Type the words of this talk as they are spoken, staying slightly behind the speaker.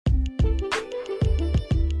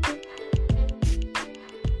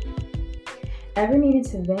Ever needed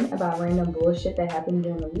to vent about random bullshit that happened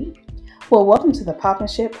during the week? Well, welcome to the Poppin'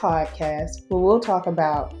 Shit podcast, where we'll talk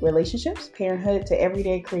about relationships, parenthood, to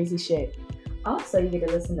everyday crazy shit. Also, you get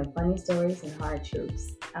to listen to funny stories and hard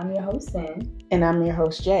truths. I'm your host, Sam. And I'm your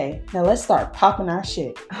host, Jay. Now let's start popping our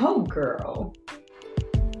shit. Oh, girl.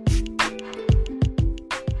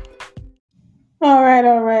 All right.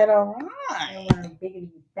 I want to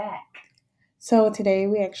biggity back. So today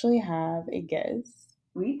we actually have a guest.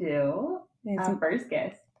 We do. Our first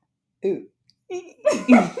guest. Ooh. It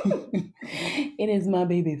is my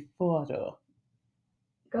baby father.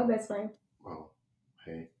 Go, best friend. Oh,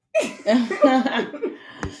 hey.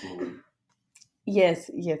 Yes,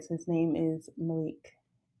 his name is Malik.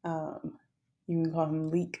 You can call him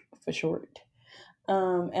Leak for short.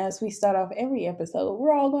 As we start off every episode,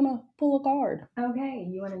 we're all gonna pull a card. Okay,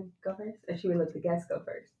 you want to go first, or should we let the guest go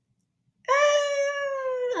first?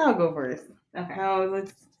 I'll go first. Okay.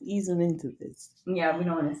 Let's ease him into this. Yeah, we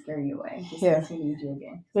don't want to scare you away. Just Yeah. to need you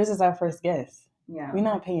again. This is our first guest. Yeah. We're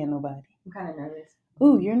not paying nobody. I'm kind of nervous.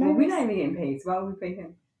 Ooh, you're nervous? Well, we're not even getting paid, so why would we pay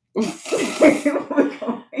him?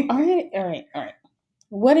 All right.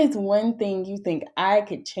 What is one thing you think I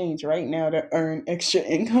could change right now to earn extra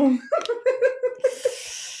income?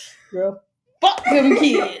 Girl, fuck them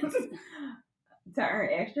kids. To earn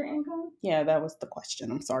extra income? Yeah, that was the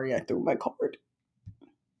question. I'm sorry I threw my card.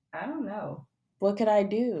 I don't know. What could I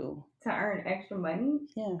do? To earn extra money?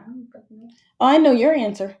 Yeah. I don't fucking know. Oh, I know your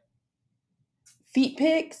answer. Feet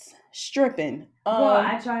pics, stripping. Well,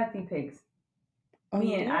 I tried feet pics. I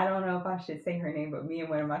don't know if I should say her name, but me and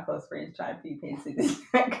one of my close friends tried feet pics. It did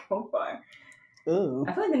not go far. Ooh.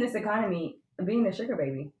 I feel like in this economy, being a sugar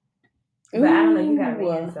baby. But I don't know, you got a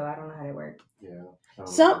man, so I don't know how they work. Yeah.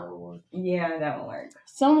 That won't work.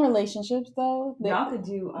 Some relationships, though. Y'all could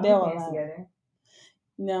do OnlyFans together.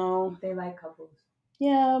 No. They like couples.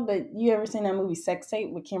 Yeah, but you ever seen that movie Sex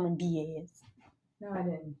Tape with Cameron Diaz? No, I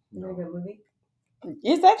didn't. Is it a good movie?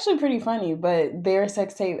 It's actually pretty funny, but their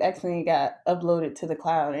sex tape accidentally got uploaded to the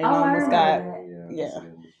cloud and almost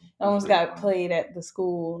got played at the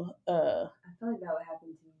school. I feel like that would happen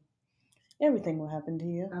to me. Everything will happen to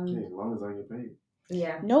you. As long as I get paid.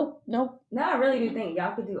 Yeah. Nope. No, I really do think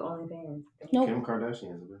y'all could do OnlyFans. Nope. Kim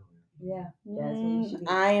Kardashian is a bit. Yeah. That's what you should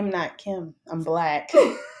do. I am not Kim. I'm black.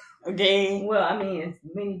 Okay. Well, I mean,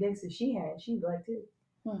 as many dicks as she had, she's black too.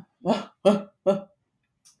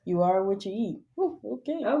 You are what you eat. Ooh,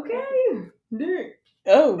 okay. Dick.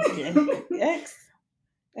 Okay.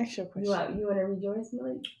 Extra question. You want to rejoice,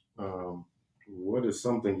 Malik? What is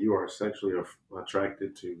something you are sexually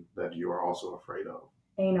attracted to that you are also afraid of?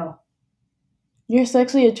 Anal. You're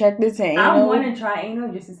sexually attracted to anal? I want to try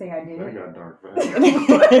anal just to say I did That it. got dark fast.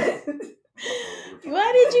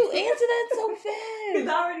 Why did you answer that so fast? Because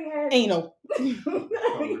I already had anal. We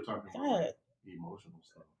were talking about emotional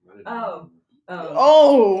stuff.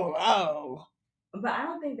 Oh. But I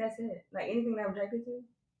don't think that's it. Like anything that I'm attracted to?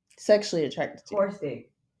 Sexually attracted to. Horse dick.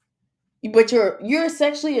 But you're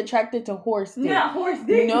sexually attracted to horse dick. Not horse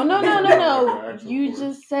dick. No. You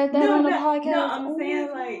just said that on the podcast. No, I'm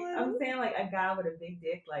saying like a guy with a big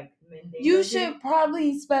dick, like men. You should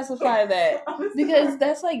probably specify that because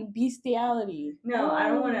that's like bestiality. No, I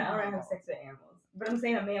don't want to have sex with animals. But I'm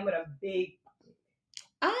saying a man with a big.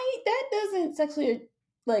 That doesn't sexually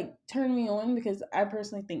like turn me on because I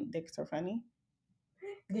personally think dicks are funny.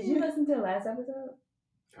 Did you listen to the last episode?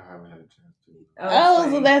 I haven't had a chance to.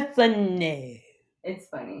 So that's a no. It's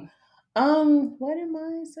funny. What am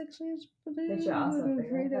I sexually that you're also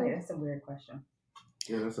afraid of? That's a weird question.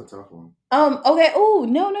 Yeah, that's a tough one. Okay. Oh,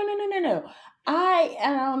 no. I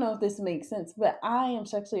don't know if this makes sense, but I am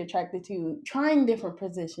sexually attracted to trying different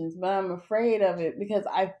positions, but I'm afraid of it because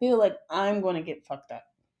I feel like I'm going to get fucked up.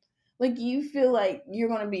 Like, you feel like you're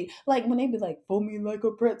going to be, like, when they be like, fold me like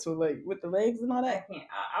a pretzel, like, with the legs and all that. I can't.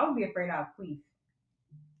 I would be afraid I'll queef.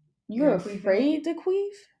 You're afraid to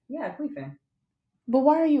queef? Yeah, queefing. But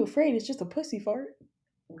why are you afraid? It's just a pussy fart.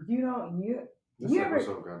 This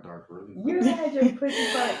episode got dark really fast. You ever had your pussy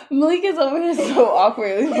fart? Malik is over here so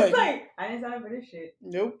awkward. He's like, I didn't sign up for this shit.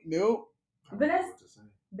 Nope. But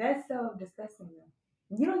that's so disgusting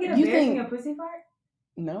though. You don't get embarrassing a pussy fart?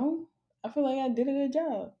 No. I feel like I did a good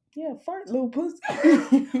job. Yeah, fart, little pussy. But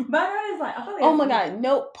I feel like oh my god,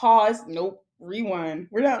 nope, pause, nope, rewind.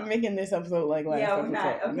 We're not making this episode like last episode. Yeah, we're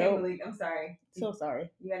not. Okay, nope. Malik, I'm sorry. So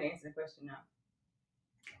sorry. You gotta answer the question now.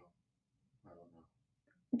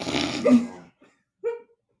 I don't know.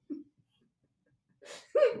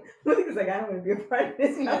 Malik's like, I don't want to be a part of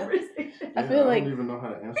this conversation. I feel like I don't even know how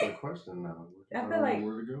to answer the question now. I feel like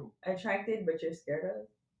where to go. Attracted, but you're scared of.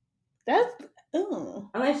 That's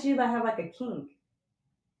unless you have like a kink.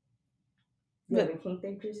 Do you have a kink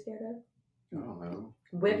that you're scared of? I don't know.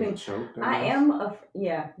 Whipping. Choked, I am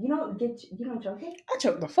yeah. You don't choke it? I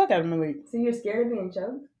choked the fuck out of Malik. So you're scared of being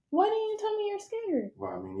choked? Why didn't you tell me you're scared?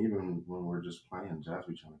 Well, I mean, even when we're just playing,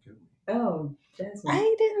 Jasmine trying to kill me. Oh, Jasmine.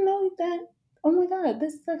 I didn't know that. Oh my god,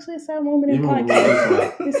 this is actually a sad moment in Even when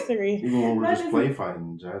podcast history. Even when we're just play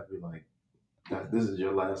fighting, Jasmine be like, "This is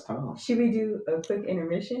your last time." Should we do a quick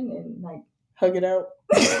intermission and like hug it out?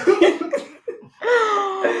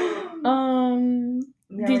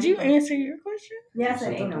 Did you answer your question? Yes,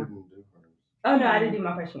 I know. Oh no, I didn't do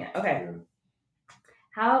my question yet. Okay. Yeah.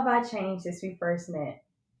 How have I changed since we first met?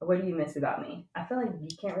 What do you miss about me? I feel like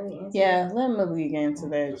you can't really answer. Yeah, let Malik answer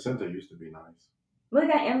that. Jacinta used to be nice.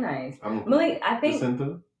 Malik, I am nice. Malik, I think.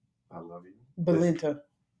 Jacinta, I love you. Belinda.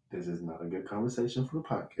 This is not a good conversation for the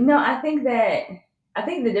podcast. No, I think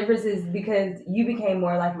the difference is because you became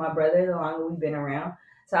more like my brother the longer we've been around.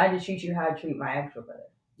 So I just treat you how I treat my actual brother.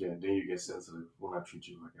 Yeah, then you get sensitive when I treat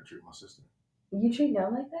you like I treat my sister. You treat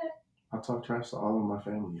them like that? I talk trash to all of my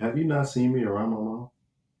family. Have you not seen me around my mom?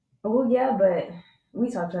 Oh, yeah, but we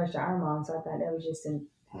talk trash to our mom, so I thought that was just a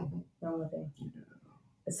normal thing. Yeah.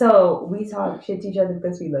 So we talk shit to each other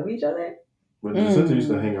because we love each other? But Jacinta used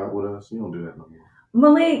to hang out with us. You don't do that no more.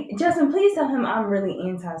 Malik, Justin, please tell him I'm really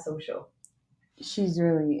antisocial. She's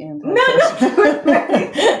really antisocial.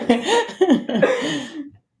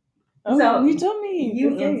 No. So you told me.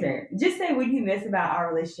 You answer. Just say what you miss about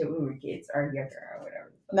our relationship when we were kids or younger or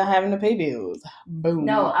whatever. Not having to pay bills. Boom.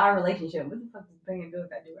 No, our relationship. What the fuck does paying bills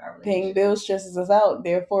got to do with our relationship? Paying bills stresses us out.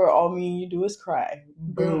 Therefore, all me and you do is cry.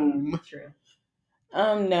 Boom. True.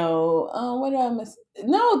 No. What do I miss?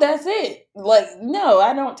 No, that's it. Like, no,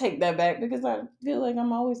 I don't take that back because I feel like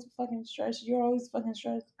I'm always fucking stressed. You're always fucking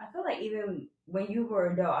stressed. I feel like even when you were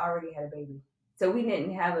an adult, I already had a baby. So we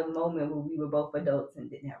didn't have a moment where we were both adults and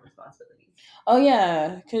didn't have responsibilities. Oh,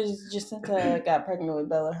 yeah. Because Jacinta got pregnant with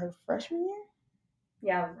Bella her freshman year?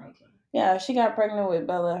 Yeah, I was 19. Yeah, she got pregnant with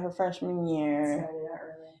Bella her freshman year. Started out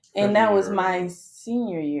early. And that was my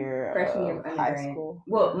senior year freshman year of high school.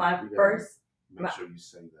 Well, my first... Make sure you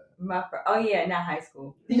say that. Oh, yeah, not high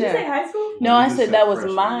school. Did you say high school? No, I said that was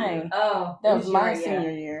my... Oh. That was my senior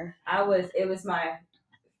year. It was my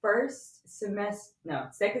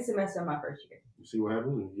second semester of my first year. You see what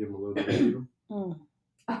happens when you give them a little bit of freedom?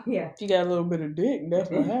 Oh, yeah. You got a little bit of dick. That's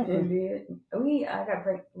what happened. I got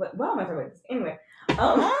pregnant. Why am I talking about this? Anyway.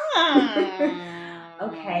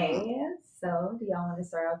 Okay. So, do y'all want to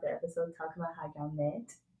start off the episode talking about how y'all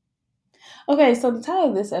met? Okay, so the title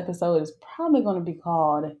of this episode is probably going to be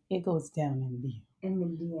called It Goes Down in the DMs. In the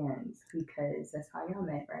DMs, because that's how y'all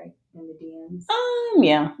met, right? In the DMs?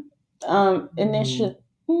 Yeah. And then should...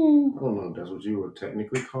 I don't know if that's what you would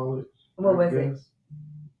technically call it. What was it?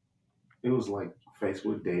 It was like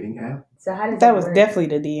Facebook dating app. So how does that was work?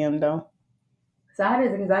 Definitely the DM though. So how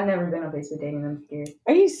does it? Because I've never been on Facebook dating. I'm scared.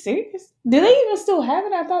 Are you serious? Do they even still have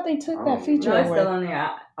it? I thought they took that feature away. No, it's still on there.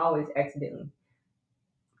 I always accidentally.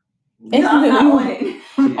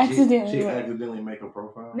 Accidentally. She accidentally make a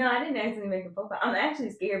profile? No, I didn't accidentally make a profile. I'm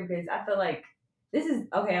actually scared because I feel like this is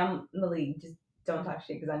okay. I'm Malik. Just don't talk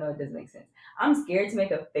shit because I know it doesn't make sense. I'm scared to make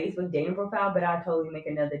a Facebook dating profile, but I totally make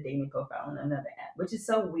another dating profile on another app, which is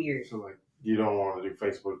so weird. So like, you don't want to do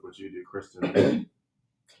Facebook, but you do Christian.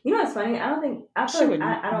 You know what's funny? I feel like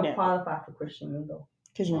I don't qualify for Christian Mingle.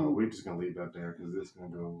 We're just gonna leave that there because it's gonna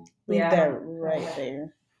go. Leave that right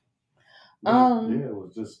there. Yeah, it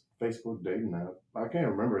was just Facebook dating app. I can't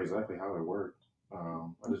remember exactly how it worked.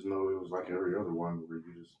 I just know it was like every other one where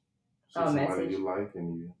you just see somebody you like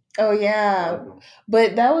and you. Oh yeah,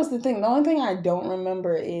 but that was the thing. The only thing I don't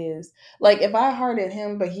remember is like if I hearted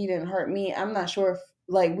him, but he didn't hurt me. I'm not sure if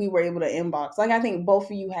like we were able to inbox. Like I think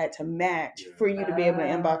both of you had to match for you to be able to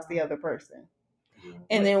inbox the other person. Yeah.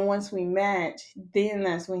 And then once we matched, then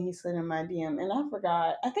that's when he slid in my DM. And I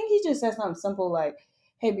forgot. I think he just said something simple like,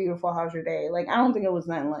 "Hey, beautiful, how's your day?" Like I don't think it was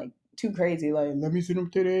nothing like too crazy. Like let me see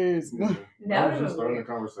them titties. Yeah. I was just starting a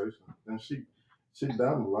conversation, and she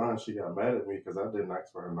down the line, she got mad at me because I didn't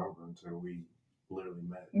ask for her number until we literally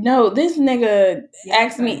met. No, this nigga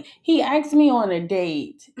asked me. He asked me on a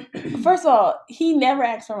date. First of all, he never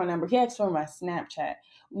asked for my number. He asked for my Snapchat.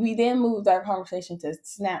 We then moved our conversation to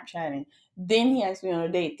Snapchatting. Then he asked me on a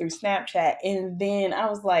date through Snapchat. And then I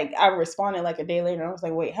was like, I responded like a day later. I was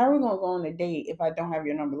like, wait, how are we going to go on a date if I don't have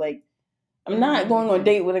your number? Like, I'm not going on a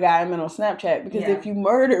date with a guy I met on Snapchat because if you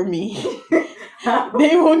murder me,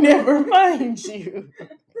 they will never find you.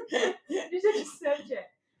 You should just Snapchat.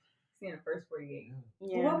 See in the first 48.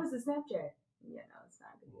 Yeah. Well, what was the Snapchat? Yeah, no, it's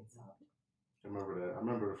not good. I remember that. I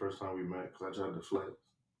remember the first time we met because I tried to flex.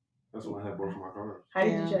 That's when I had both of my cars. How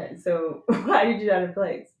did you try? So, how did you try to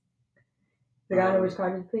flex? The guy know which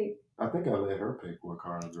car to pick? I think I let her pick what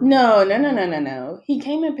car. No. He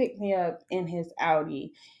came and picked me up in his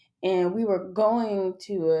Audi, and we were going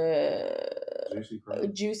to a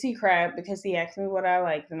Juicy Crab because he asked me what I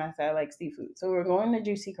liked, and I said I like seafood. So we were going to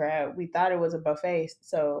Juicy Crab. We thought it was a buffet,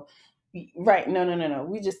 so no.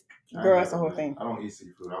 We just girls the whole thing. I don't eat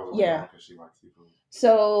seafood. I was only going because she likes seafood.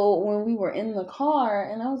 So when we were in the car,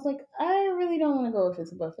 and I was like, I really don't want to go if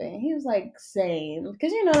it's a buffet. And he was like, same.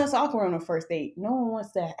 Because, that's awkward on a first date. No one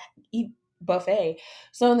wants to eat buffet.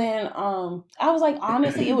 So then I was like,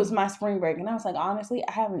 honestly, it was my spring break. And I was like, honestly,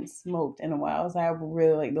 I haven't smoked in a while. I was like, I would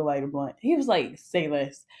really like the lighter blunt. He was like, say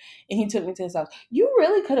less. And he took me to his house. You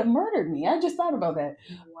really could have murdered me. I just thought about that.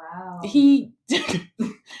 Wow. He...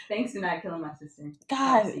 Thanks for not killing my sister.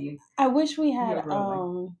 God, I wish we had...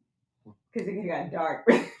 Because it got dark.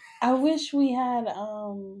 I wish we had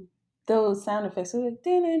those sound effects. So like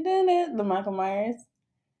the Michael Myers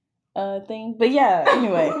thing. But yeah,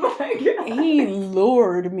 anyway. He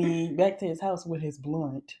lured me back to his house with his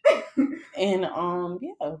blunt. And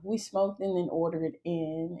we smoked and then ordered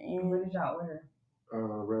in. And what did y'all order?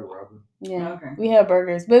 Red Robin. Yeah. Okay. We had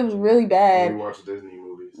burgers, but it was really bad. We watched Disney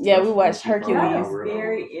movies. Yeah, we watched Hercules. That was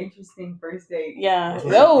very interesting first date. Yeah.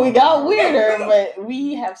 No, we got weirder, but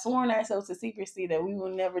we have sworn ourselves to secrecy that we will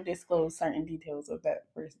never disclose certain details of that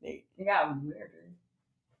first date. It got weirder.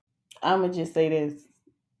 I'm going to just say this.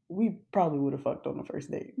 We probably would have fucked on the first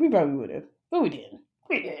date. We probably would have, but we didn't.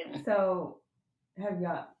 So, have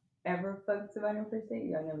y'all ever fucked somebody on first date?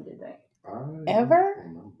 Y'all never did that. Ever?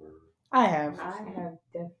 I have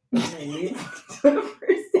definitely on the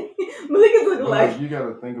first date. Malik is looking like... You got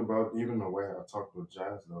to think about even the way I talked with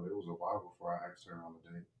Jazz, though. It was a while before I asked her on the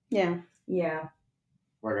date. Yeah. Yeah.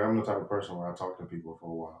 Like, I'm the type of person where I talk to people for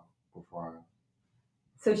a while before I...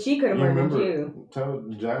 So she could have murdered you. Tell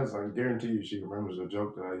Jazz, I guarantee you she remembers a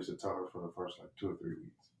joke that I used to tell her for the first, 2 or 3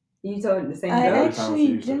 weeks. You told her the same joke? I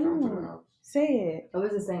actually don't. Say it. It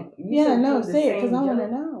was the same. Say it, because I want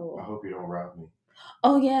to know. I hope you don't rob me.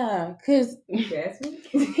 Oh, yeah, because he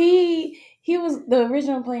was the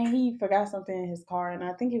original plan. He forgot something in his car, and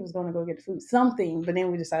I think he was going to go get the food. Something, but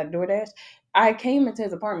then we decided DoorDash. I came into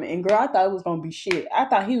his apartment, and girl, I thought it was going to be shit. I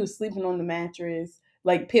thought he was sleeping on the mattress,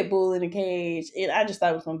 like Pitbull in a cage, and I just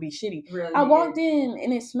thought it was going to be shitty. Really? I walked in,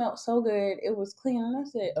 and it smelled so good. It was clean, and I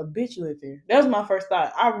said, a bitch lived there. That was my first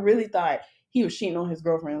thought. I really thought he was cheating on his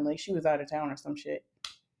girlfriend, like she was out of town or some shit.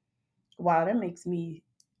 Wow, that makes me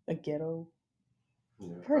a ghetto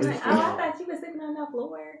person. I thought you were sleeping on that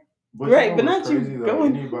floor. But but not crazy, you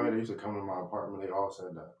going. Anybody that used to come to my apartment, they all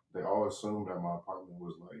said that. They all assumed that my apartment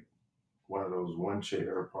was like one of those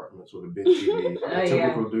one-chair apartments with a big TV. A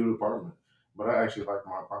typical dude apartment. But I actually like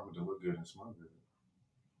my apartment to look good and smell good.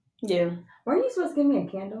 Yeah. Weren't you supposed to give me a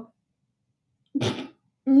candle?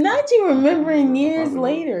 Not you remembering years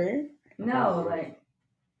later. No,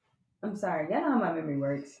 I'm sorry. Y'all know how my memory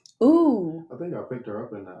works. Ooh. I think I picked her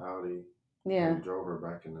up in the Audi. Yeah. And drove her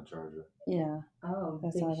back in the Charger. Yeah. Oh,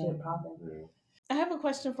 that's big shit popping. Yeah. I have a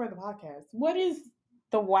question for the podcast. What is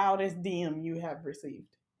the wildest DM you have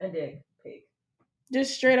received? A dick pic.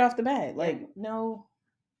 Just straight off the bat. No.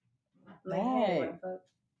 Hey,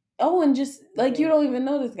 oh, and just you don't even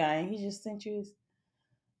know this guy, and he just sent you his...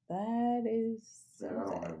 That is so I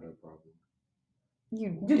don't have that problem.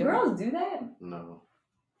 Do girls do that? No.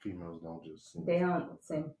 Females don't just send. They don't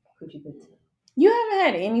send coochie pics. You haven't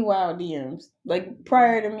had any wild DMs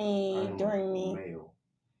prior to me, during me. Male.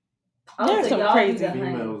 There's some crazy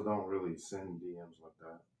females don't really send DMs like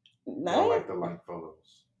that. No, like the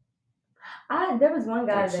photos. There was one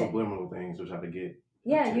guy that subliminal things to try to get.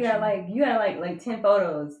 Yeah, attention. you got like 10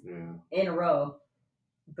 photos in a row,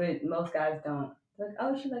 but most guys don't. Like,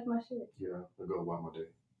 oh, she liked my shit. Yeah, I go about my day.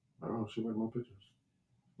 Oh, she liked my pictures.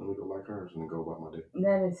 Let me go like hers and then go about my day.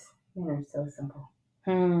 Men are so simple.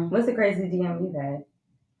 What's the craziest DM you've had?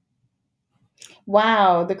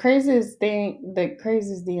 Wow, the craziest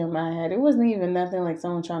DM I had, it wasn't even nothing like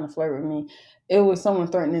someone trying to flirt with me. It was someone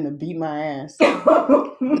threatening to beat my ass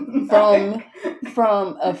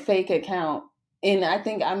from a fake account. And I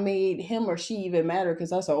think I made him or she even madder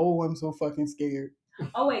because I said, oh, I'm so fucking scared.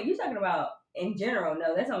 Oh, wait, you're talking about in general?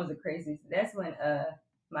 No, that's not the craziest. That's when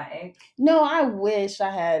my ex. No, I wish I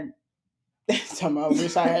had. I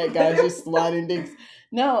wish I had guys just sliding dicks.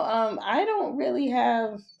 No, I don't really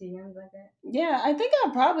have DMs like that. Yeah, I think I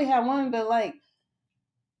probably had one, but I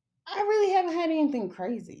really haven't had anything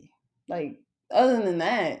crazy. Other than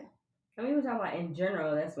that. I mean, we're talking about in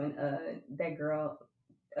general. That's when that girl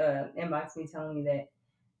inboxed me telling me that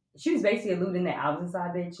she was basically alluding that I was a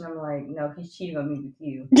side bitch, and I'm like, no, he's cheating on me with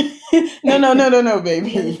you. No, baby.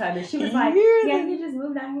 She was like, yeah, he just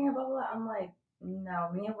moved down here, blah blah blah. I'm like, No,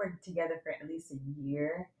 me and were together for at least a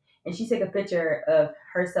year, and she took a picture of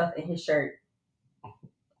herself in his shirt,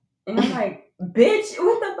 and I'm like, bitch,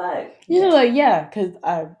 what the fuck? You're like, yeah, because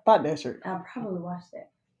I bought that shirt. I probably watched that.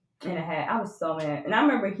 And I was so mad. And I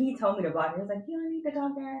remember he told me to block her. He was like, you don't need to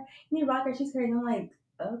talk to her. You need to block her. She's crazy. I'm like,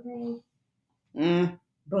 okay.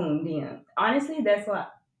 Boom, DM. Honestly, that's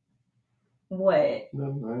what. No,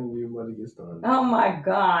 I ain't even about to get started. Oh my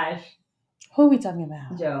gosh. Who are we talking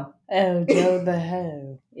about? Joe. Oh, Joe the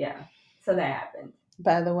hoe. Yeah. So that happened.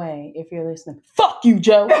 By the way, if you're listening, fuck you,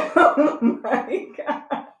 Joe. Oh my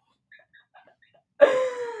God.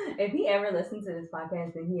 If he ever listens to this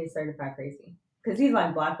podcast, then he is certified crazy. Because he's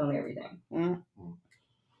like blocked on everything. Do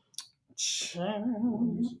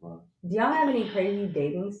y'all have any crazy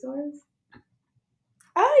dating stories?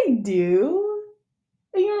 I do.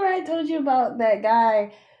 You remember I told you about that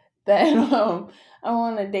guy that I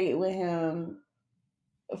want to date with him.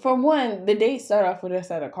 For one, the date started off with us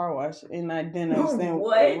at a car wash, and I didn't understand.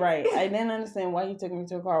 What? Right. I didn't understand why he took me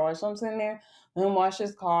to a car wash. So I'm sitting there, let him wash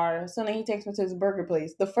his car. So then he takes me to his burger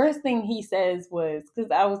place. The first thing he says was, because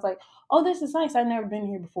I was like, oh, this is nice. I've never been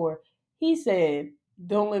here before. He said,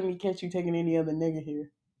 don't let me catch you taking any other nigga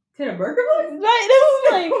here. To the burger place? Right.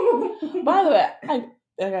 It was like, by the way,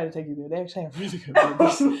 I got to take you there. They actually have really good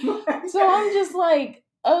burgers. So I'm just like,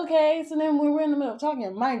 okay. So then when we're in the middle of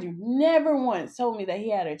talking, mind you, never once told me that he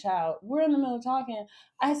had a child. We're in the middle of talking.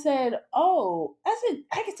 I said, I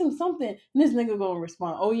get him something. And this nigga gonna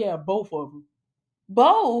respond, oh yeah, both of them.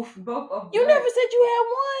 Both? Both of them. You never said you had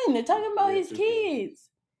one. They're talking about his kids.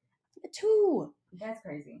 Two. That's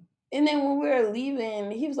crazy. And then when we were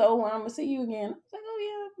leaving, he was like, oh, well, I'm going to see you again. I was like, oh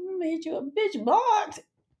yeah, I'm going to hit you up. Bitch, blocked.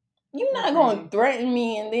 You're not going to threaten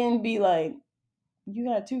me and then be like, you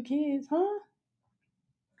got 2 kids, huh?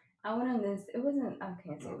 I went on this. It wasn't. I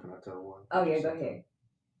can't say. Oh, can I tell one? Oh yeah, go ahead.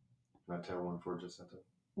 Can I tell one for just something?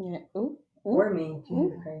 Yeah. Ooh. Or me.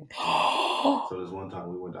 Ooh. Okay. So this one time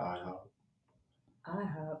we went to IHOP.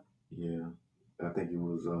 IHOP. Yeah. I think it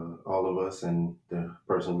was all of us and the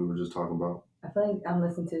person we were just talking about. I feel like I'm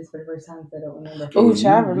listening to this for the first time, so I don't remember. Oh,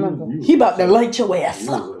 child, I remember. He about to light your ass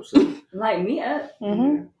up. You was upset. Light me up.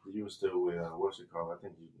 Mm-hmm. Yeah. You were still with, what's it called? I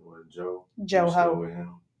think you were with Joe. Joe Ho. with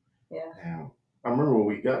him. Yeah. And I remember when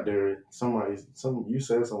we got there, you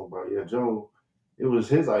said something about, Joe, it was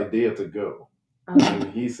his idea to go.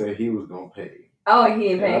 And he said he was going to pay. Oh, he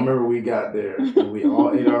didn't pay. I remember we got there and we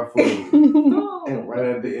all ate our food. And right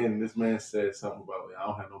at the end, this man said something about, I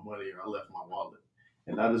don't have no money or I left my wallet.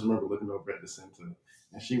 And I just remember looking over at the center,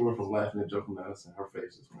 and she went from laughing and joking at us, and her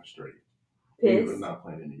face just went straight. Pissed. He was not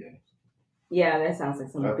playing any games. Yeah, that sounds like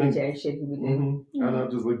some bitch ass shit he would do. Mm-hmm. And I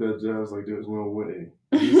just looked at Jay, I was like, there's no way.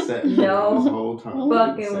 He sat there this whole time.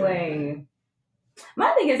 Fucking way.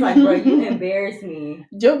 My thing is like, bro, you embarrass me.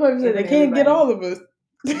 Joe probably said they can't get all of us.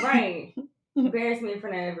 Right. Embarrass me in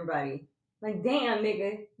front of everybody. Like, damn,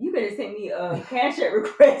 nigga, you could have sent me a Cash App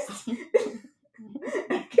request.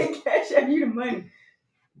 I can Cash App you the money.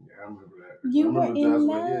 Yeah, I remember that. You were in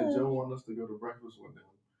love. Like, Joe wanted us to go to breakfast with him.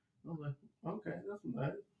 I was like, okay, that's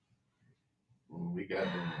nice. When we got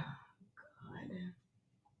there. God. Yeah.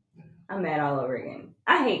 I'm mad all over again.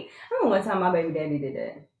 I remember one time my baby daddy did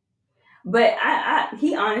that. But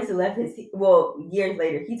he honestly left years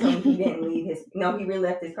later, he told me he didn't leave he really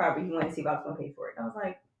left his car, but he wanted to see if I was going to pay for it. I was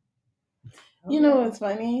like, okay. You know what's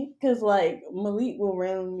funny? Because, like, Malik will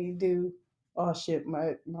randomly do, oh, shit,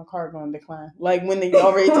 my car going to decline. Like, when they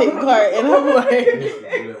already take the car, and I'm like, I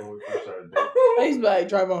used to be like,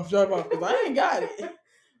 drive off, because I ain't got it. I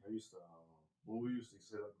used to, when we used to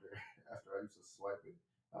sit up there, after I used to swipe it,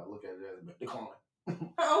 I'd look at it and decline.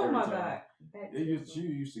 Oh my God. She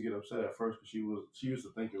used to get upset at first because she used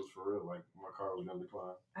to think it was for real, like my car was gonna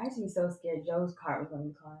decline. I used to be so scared Joe's car was gonna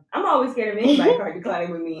decline. I'm always scared of anybody's car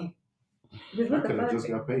declining with me. I could have just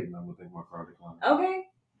got paid and I would think my car declined. Okay.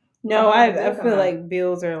 No, I feel like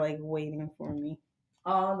bills are like waiting for me.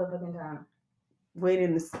 All the fucking time.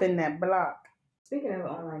 Waiting to spin that block. Speaking of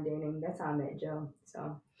online dating, that's how I met Joe.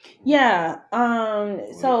 So yeah.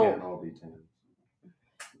 So we can't all be 10.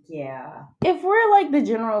 Yeah. If we're like the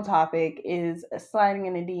general topic is sliding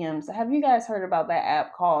in the DMs, have you guys heard about that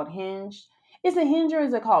app called Hinge? Is it Hinge or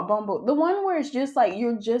is it called Bumble? The one where it's just like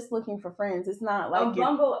you're just looking for friends. It's not like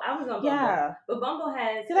Bumble. I was on Bumble. Yeah. But Bumble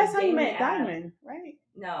has. So that's how you met Diamond, right?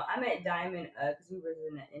 No, I met Diamond because we were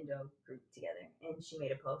in an Indo group together, and she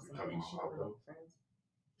made a post and then she was with friends.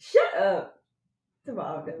 Shut up.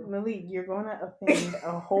 Malik, you're going to offend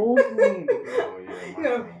a whole community.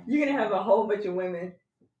 You're going to have a whole bunch of women.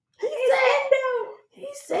 He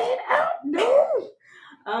said out no.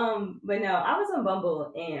 But no, I was on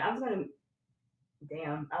Bumble and I was gonna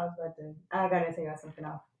Damn, I gotta take out something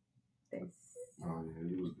off this. Oh yeah,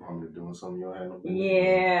 you was probably doing something you had no business.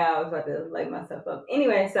 Yeah, I was about to light myself up.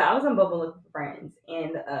 Anyway, so I was on Bubble looking for friends,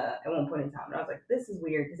 and at one point in time, and I was like, "This is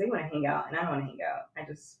weird," because they want to hang out, and I don't want to hang out. I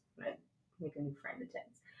just want to make a new friend to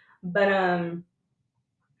text. But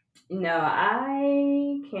no,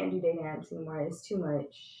 I can't do dating apps anymore. It's too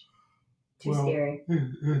much, too scary.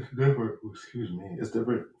 It's different. Excuse me. It's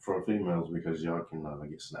different for females because y'all can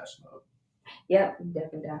get snatched up. Yep,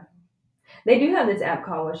 definitely down. They do have this app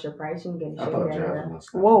called What's Your Price? You can get a sugar daddy.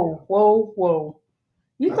 Whoa.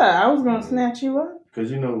 You thought I was going to snatch you up?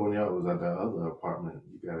 Because when y'all was at that other apartment,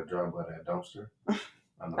 you got to drive by that dumpster.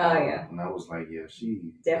 Yeah. And I was like, yeah, she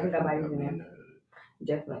definitely got bodies in there.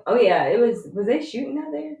 Definitely. Oh, yeah. Was they shooting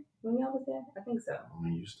out there when y'all was there? I think so. I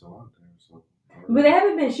mean, you're still out there, so. But they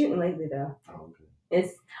haven't been shooting lately, though. Oh, okay.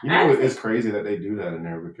 It's crazy that they do that in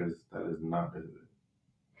there because that is not good.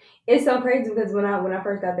 It's so crazy because when I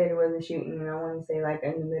first got there wasn't shooting, and I want to say like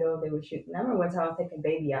in the middle they were shooting. I remember one time I was taking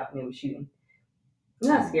baby out and they were shooting. You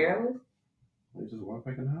know how scared I was? They just walk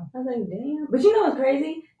back in the house. I was like, damn. But you know what's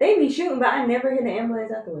crazy? They be shooting, but I never hit the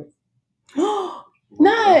ambulance afterwards. Not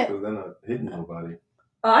because they're not hitting nobody.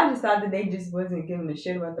 Oh, I just thought that they just wasn't giving a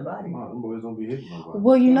shit about the body. No, them boys don't be hitting nobody.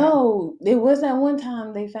 Well, there was that one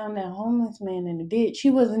time they found that homeless man in the ditch.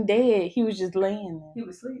 He wasn't dead. He was just laying there. He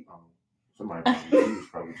was asleep. Somebody was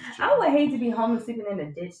probably just chilling. I would hate to be homeless sleeping in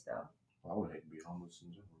a ditch, though. I would hate to be homeless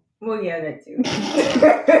in general. Well, yeah, that too.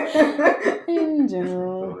 In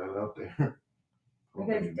general. Throw that out there.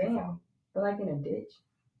 Because damn, but like in a ditch.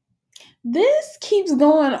 This keeps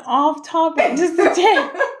going off topic just a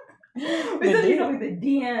tad. With the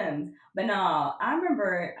DMs. But no, I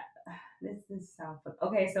remember this sounds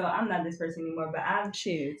okay, so I'm not this person anymore, but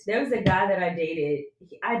there was a guy that I dated.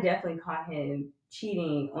 I definitely caught him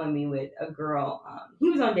cheating on me with a girl. He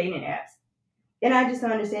was on dating apps. And I just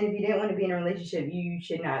don't understand, if you didn't want to be in a relationship, you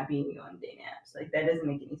should not be on dating apps. Like, that doesn't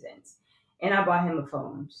make any sense. And I bought him a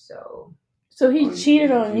phone, so he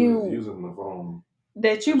cheated on you. Was using the phone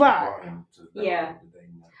that you bought. Yeah.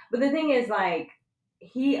 But the thing is, like,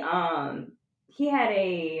 he had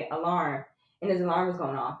a alarm, and his alarm was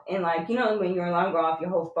going off. And, like, you know, when your alarm goes off, your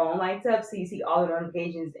whole phone lights up, so you see all the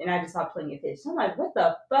notifications, and I just saw Plenty of Fish. So I'm like, what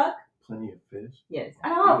the fuck? Plenty of Fish? Yes. I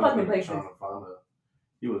don't know fucking places.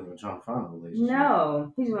 He wasn't even trying to find a relationship.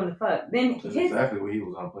 No, he just wanted to fuck. Then that's exactly what he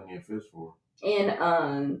was on Plenty of Fish for.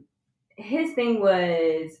 And his thing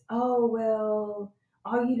was, oh well,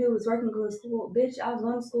 all you do is work and go to school, bitch. I was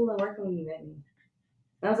going to school and working when you met me.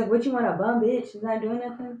 And I was like, what, you want a bum bitch? You're not doing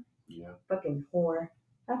nothing? Yeah. Fucking whore.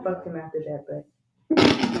 I fucked him after that, but.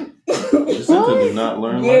 Did not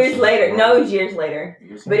learn years later. No, it was years later.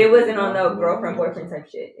 But it wasn't on no girlfriend boyfriend type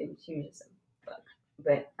shit. She was just fuck.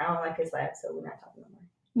 But I don't like his laugh, so we're not talking no more.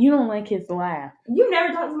 You don't like his laugh. You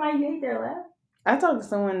never talk to somebody you hate their laugh? I talked to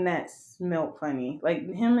someone that smelled funny. Like,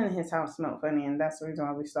 him and his house smelled funny, and that's the reason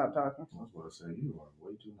why we stopped talking. I was about to say, you are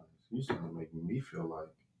way too nice. You started making me feel like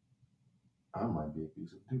I might be a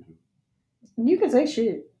piece of doo-doo. You can say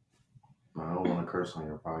shit. No, I don't want to curse on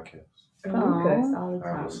your podcast. You curse all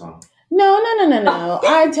the time. No.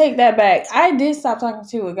 I take that back. I did stop talking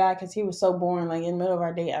to a guy because he was so boring. Like, in the middle of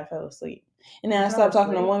our date, I fell asleep. And then I stopped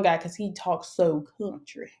talking to one guy because he talks so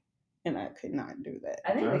country. And I could not do that.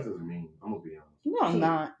 I think Jazz is mean. I'm going to be honest. No, I'm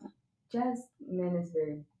not. Jasmine is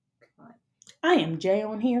very blunt. I am Jay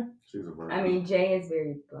on here. She's a Virgo. I mean, Jay is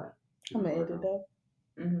very blunt. I'm going to edit that.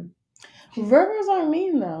 Mm-hmm. Virgos aren't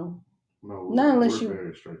mean, though. No, not unless we're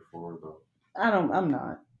very straightforward, though. I'm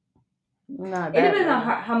not. Not it depends on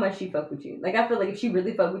how much she fuck with you. Like, I feel like if she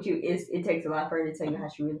really fuck with you, it takes a lot for her to tell you how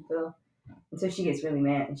she really feel. Until she gets really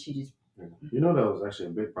mad and she just... Yeah. You know, that was actually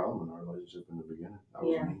a big problem in our relationship in the beginning. I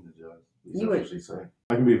was mean to Jazz. That's what she say.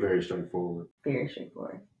 I can be very straightforward. Very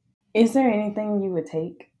straightforward. Is there anything you would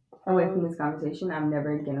take away from this conversation? I'm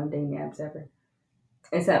never again on dating apps ever.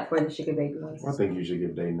 Except for the sugar baby ones. I think you should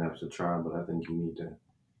give dating apps a try, but I think you need to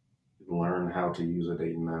learn how to use a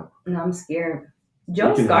dating app. No, I'm scared.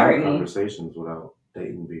 Joe scarred me. Conversations without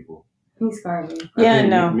dating people. He scarred me.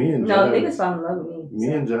 Niggas fall in love with me.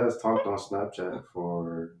 Me and Jazz talked on Snapchat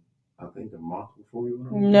for, I think, a month before we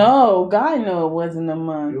went on. No, God, no, it wasn't a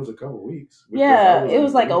month. It was a couple weeks. Yeah, it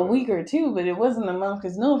was like a week or two, but it wasn't a month.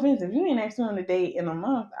 Because no offense, if you ain't actually on a date in a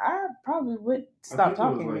month, I probably would stop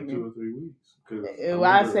talking to you. It was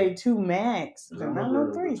like 2 or 3 weeks. I say 2 max. I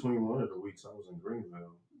remember 3. Between one of the weeks, I was in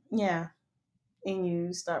Greenville. Yeah. And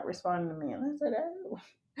you stopped responding to me, and I said, oh.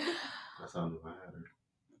 That's how I knew I had her.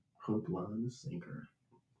 Hook, line, and sinker.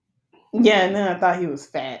 Yeah, and then I thought he was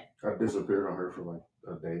fat. I disappeared on her for like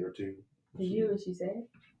a day or 2. Did you hear what she said?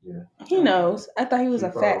 Yeah. He knows. I thought he was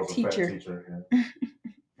a fat teacher.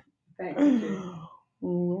 Fat teacher.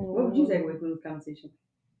 What would you say with this conversation?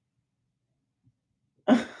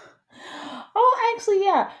 Oh, actually,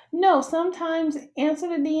 yeah. No, sometimes answer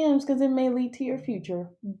the DMs because it may lead to your future.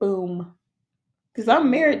 Boom. Because I'm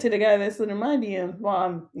married to the guy that's in my DMs. Well,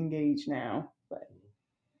 I'm engaged now, but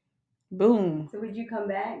boom. So would you come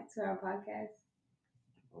back to our podcast?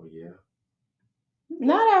 Oh, yeah.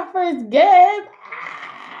 Not our first guest.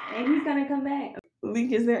 And he's going to come back.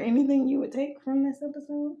 Malik, is there anything you would take from this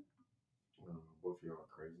episode? Both of y'all are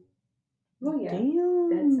crazy. Well, yeah. Damn.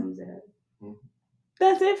 That sums it up. Mm-hmm.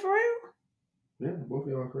 That's it for real? Yeah, both of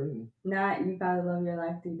y'all are crazy. Not you found the love of your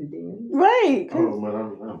life through the DMs. Right. Oh, but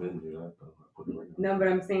I've been through that. No, but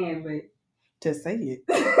I'm saying, but to say it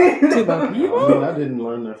to the people. I mean, I didn't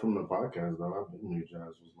learn that from the podcast, though. I knew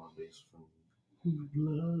Jazz was my best friend.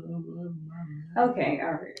 Okay,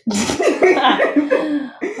 all right.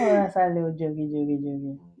 Oh, that's our little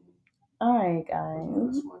jokey. All right,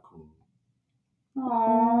 guys. That's my queen.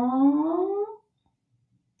 Aww.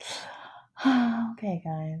 Okay,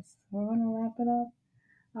 guys. We're going to wrap it up.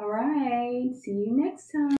 All right. See you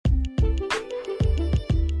next time.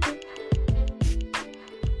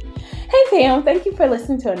 Hey, fam. Thank you for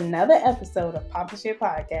listening to another episode of Papa Shit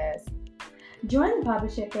Podcast. Join the Papa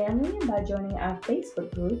Shit family by joining our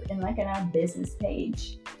Facebook group and liking our business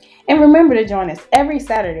page. And remember to join us every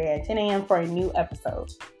Saturday at 10 a.m. for a new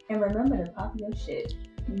episode. And remember to pop your shit.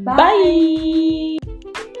 Bye.